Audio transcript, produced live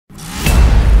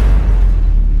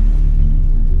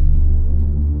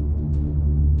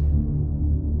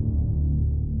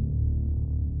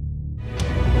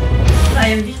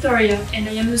Victoria and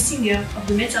I am the singer of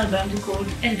the metal band called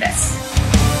Etwas.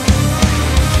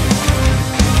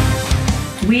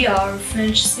 We are a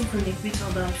French symphonic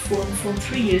metal band formed for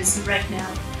 3 years right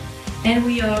now, and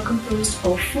we are composed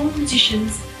of 4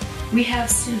 musicians. We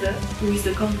have Sylvain, who is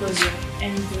the composer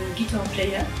and the guitar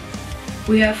player.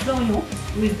 We have Florian,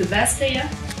 who is the bass player.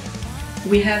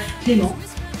 We have Clément,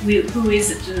 who is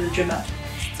the drummer,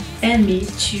 and me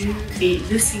to be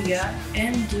the singer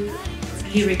and the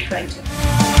lyric writer.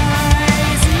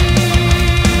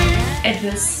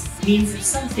 Etwas means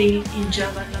something in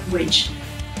German language,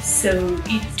 so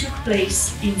it took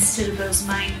place in Sylvain's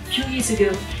mind a few years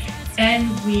ago, and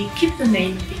we keep the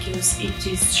name because it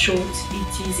is short,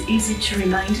 it is easy to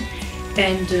remind,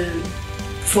 and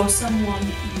for someone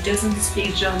who doesn't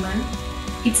speak German,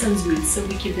 it sounds good, so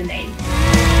we keep the name.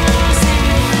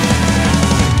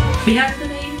 Behind the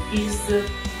name is the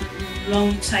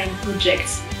long-time project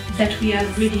that we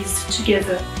have released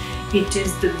together. It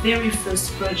is the very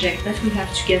first project that we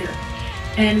have together,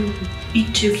 and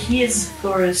it took years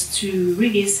for us to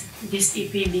release this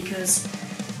EP because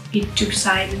it took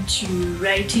time to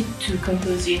write it, to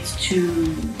compose it, to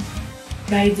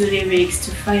write the lyrics,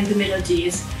 to find the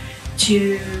melodies,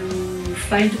 to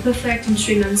find the perfect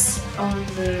instruments on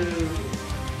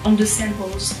the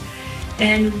samples,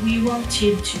 and we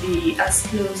wanted to be as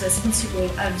close as possible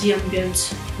at the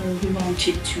ambient we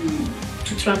wanted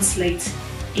to translate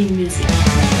in music.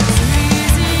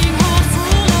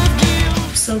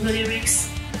 So the lyrics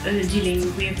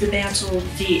dealing with the battle,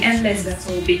 the endless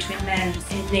battle between man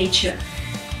and nature,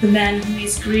 the man who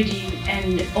is greedy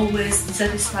and always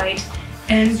dissatisfied,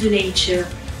 and the nature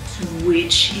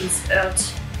which is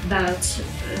hurt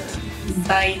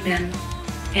by man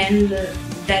and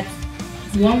that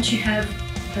want to have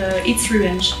its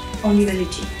revenge on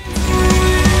humanity.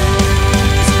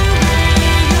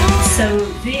 So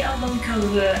the album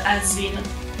cover has been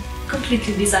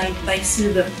completely designed by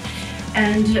Sylvain,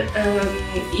 and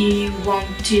he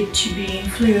wanted to be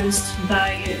influenced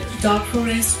by dark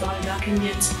forest, by dark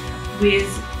ambient with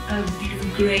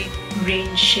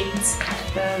blue-grey-green shades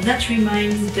that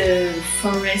remind the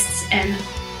forests and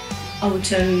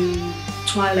autumn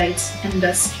twilight and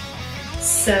dusk.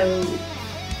 So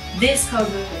this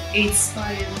cover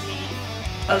inspired me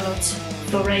a lot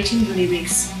for writing the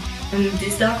lyrics, and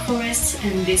this dark forest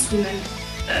and this woman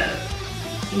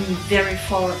very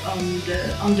far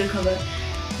on the cover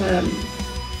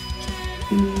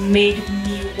made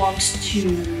me want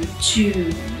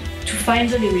to find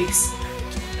the lyrics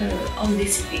on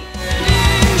this EP.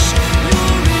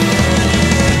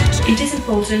 It is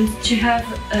important to have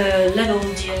a label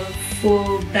deal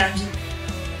for bands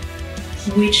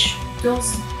which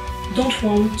don't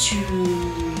want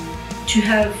to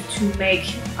have to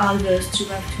make albums, to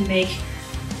have to make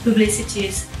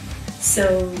publicities.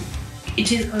 So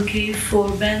it is okay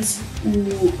for bands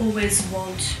who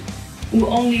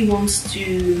only wants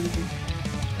to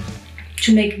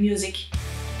make music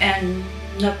and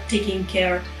not taking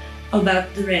care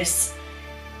about the rest.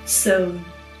 So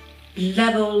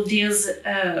label deals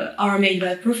are made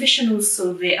by professionals,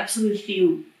 so they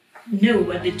absolutely know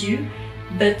what they do.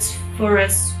 But for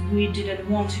us, we didn't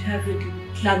want to have a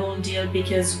label deal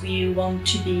because we want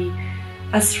to be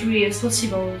as free as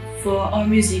possible for our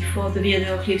music, for the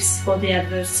video clips, for the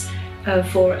adverts,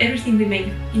 for everything we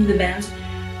make in the band.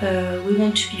 We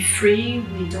want to be free,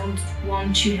 we don't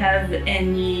want to have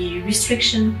any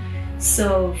restriction,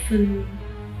 so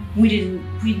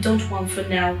we don't want for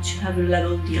now to have a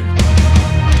label deal.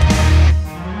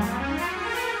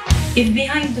 If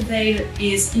Behind the Veil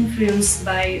is influenced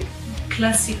by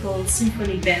classical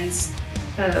symphonic bands,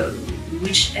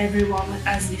 which everyone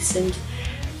has listened,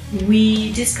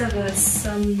 we discovered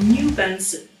some new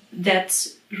bands that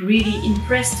really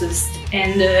impressed us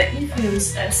and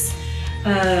influenced us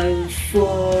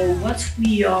for what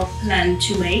we are planning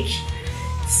to make.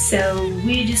 So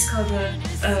we discovered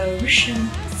a Russian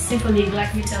symphonic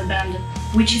black metal band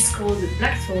which is called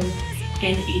Blackthorn,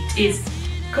 and it is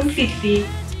completely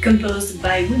composed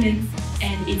by women,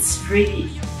 and it's really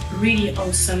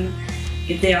awesome.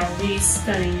 They are really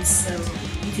stunning, so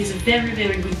it is a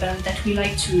very good band that we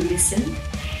like to listen.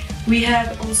 We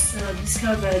have also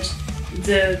discovered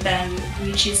the band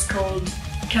which is called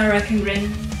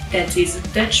Karakengren, that is a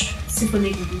Dutch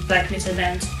symphonic black metal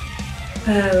band,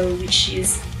 which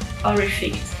is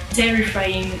horrific,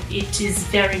 terrifying. It is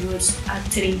very good at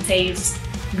telling tales,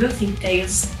 gothic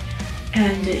tales,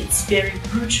 and it's very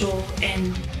brutal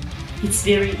and it's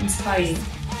very inspiring.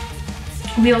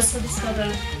 We also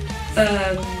discovered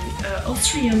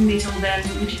Austrian metal band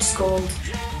which is called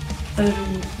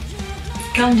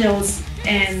Candles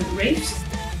and Raves,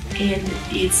 and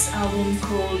its album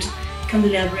called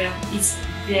Candelabra is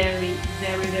very,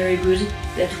 very, very good,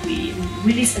 that we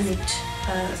listen it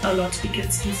a lot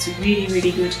because it's really,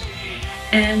 really good.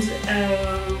 And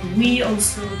we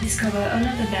also discover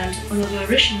another band, another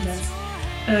Russian band,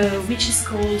 which is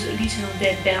called Little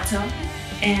Dead Berta,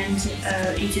 and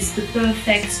it is the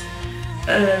perfect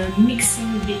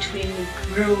mixing between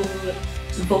growl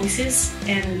voices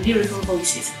and lyrical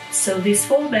voices. So these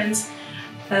four bands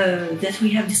that we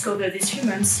have discovered these few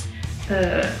months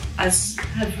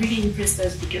have really impressed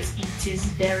us, because it is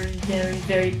very, very,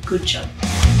 very good job.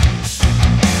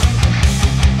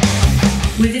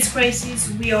 With this crisis,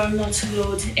 we are not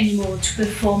allowed anymore to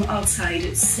perform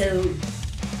outside, so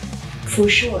for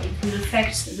sure it will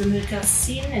affect the metal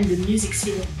scene and the music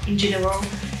scene in general.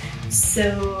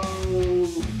 So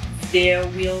there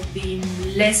will be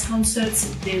less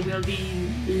concerts, there will be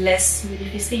less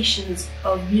manifestations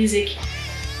of music,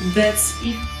 but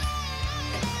if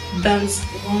bands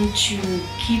want to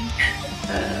keep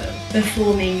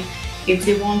performing, if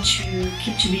they want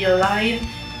to be alive,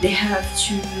 they have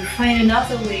to find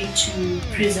another way to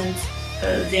present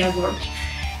their work,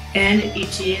 and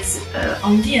it is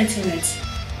on the internet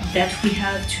that we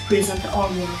have to present our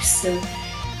work. So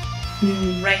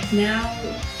right now,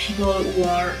 people who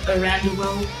are around the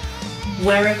world,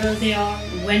 wherever they are,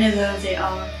 whenever they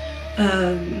are,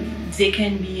 they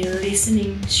can be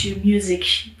listening to music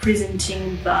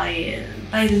presenting by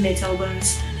the metal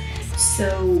bands.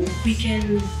 So we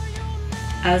can,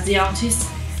 as the artists,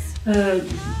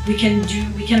 we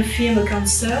can film a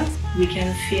concert, we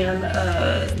can film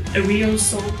a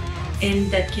rehearsal, and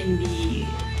that can be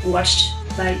watched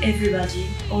by everybody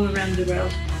all around the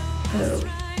world,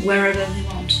 wherever they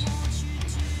want.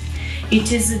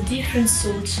 It is a different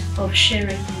sort of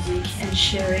sharing music and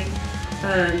sharing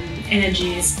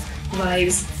energies,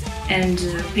 vibes, and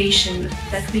passion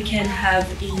that we can have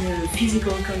in a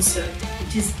physical concert.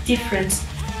 It is different,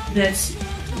 but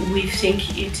we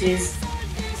think it is,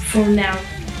 for now,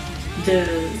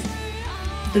 the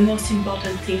most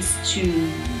important things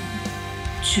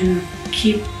to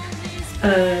keep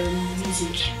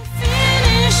music.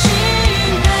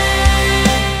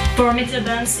 For metal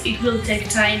bands, it will take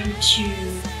time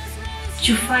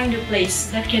to find a place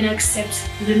that can accept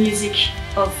the music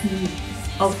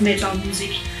of metal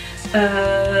music,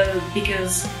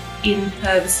 because in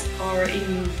pubs or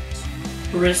in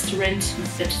restaurants,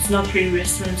 but it's not really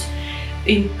restaurant,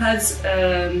 in pubs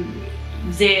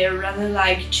they rather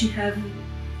like to have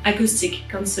acoustic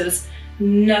concerts,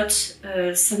 not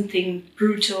something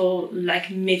brutal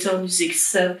like metal music.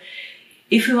 So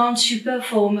if we want to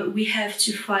perform, we have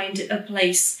to find a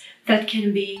place that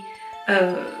can be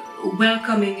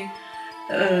welcoming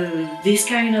this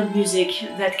kind of music,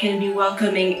 that can be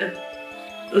welcoming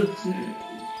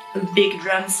a big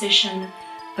drum session,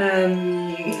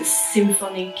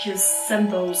 symphonic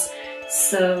samples.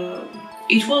 So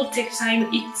it will take time.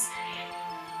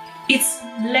 It's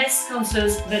less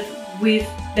concerts, but with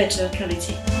better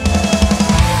quality.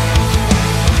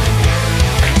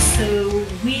 So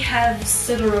we have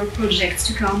several projects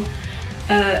to come,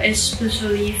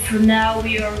 especially for now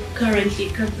we are currently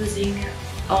composing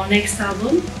our next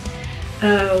album,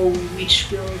 which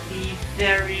will be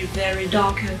very, very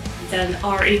darker than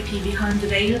our EP Behind the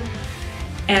Veil,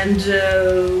 and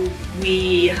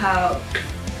we are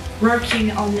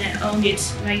working on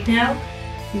it right now.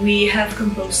 We have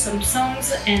composed some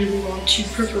songs and we want to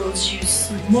propose you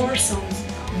some more songs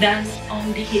than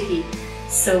on the EP.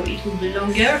 So it will be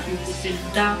longer, it will be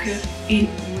darker,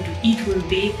 it will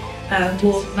be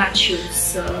more mature.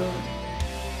 So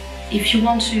if you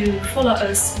want to follow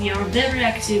us, we are very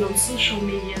active on social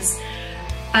medias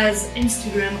as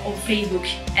Instagram or Facebook,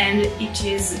 and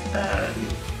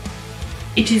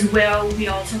it is where we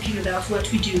are talking about what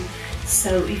we do.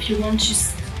 So if you want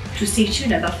to stay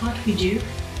tuned about what we do,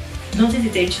 don't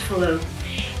hesitate to follow.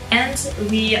 And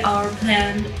we are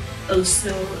planned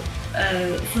also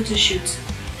a photo shoot,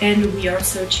 and we are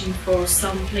searching for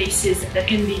some places that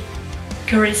can be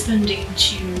corresponding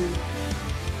to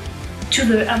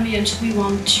the ambient we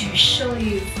want to show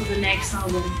you for the next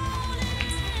album.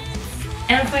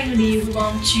 And finally, we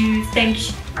want to thank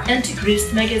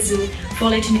Antichrist magazine for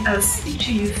letting us speak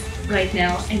to you right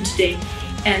now and today,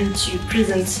 and to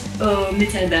present a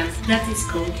metal band that is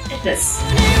called Etwas.